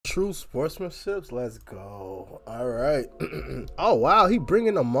True sportsmanship. Let's go. All right. Oh, wow. He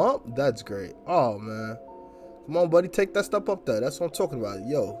bringing them up? That's great. Oh, man. Come on, buddy. Take that step up there. That's what I'm talking about.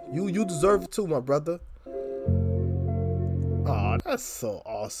 Yo, you deserve it too, my brother. Oh, that's so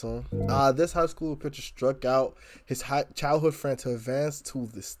awesome. This high school pitcher struck out his childhood friend to advance to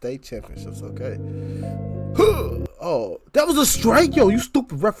the state championships. Okay. Oh, that was a strike? Yo, you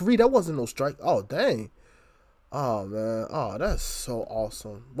stupid referee. That wasn't no strike. Oh, dang. Oh, man. Oh, that's so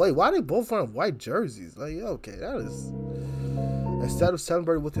awesome. Wait, why are they both wearing white jerseys? Like, yeah, okay, that is... Instead of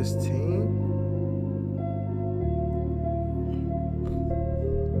celebrating with his team...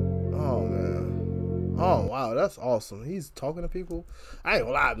 Oh, man. Oh, wow, that's awesome. He's talking to people. I ain't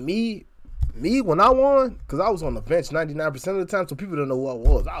gonna lie, me when I won, because I was on the bench 99% of the time, so people didn't know who I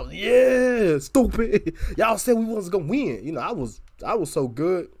was. I was, yeah, stupid. Y'all said we wasn't gonna win. You know, I was so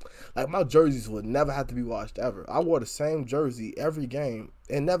good. Like, my jerseys would never have to be washed ever. I wore the same jersey every game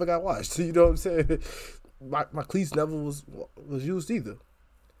and never got washed. You know what I'm saying? My cleats never was used either.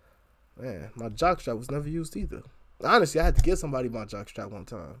 Man, my jockstrap was never used either. Honestly, I had to give somebody my jockstrap one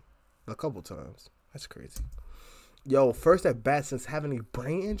time. A couple times. That's crazy. Yo, first at bat since having a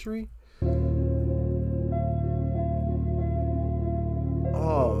brain injury?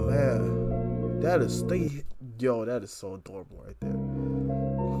 Oh, man. That is so adorable right there.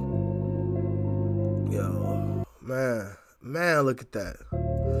 Yo, man, look at that.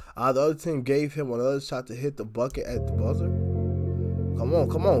 The other team gave him another shot to hit the bucket at the buzzer. Come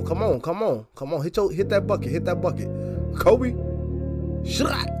on. Hit that bucket. Kobe.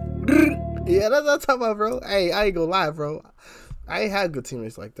 Shot. Yeah, that's what I'm talking about, bro. Hey, I ain't gonna lie, bro. I ain't had good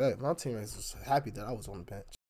teammates like that. My teammates was happy that I was on the bench.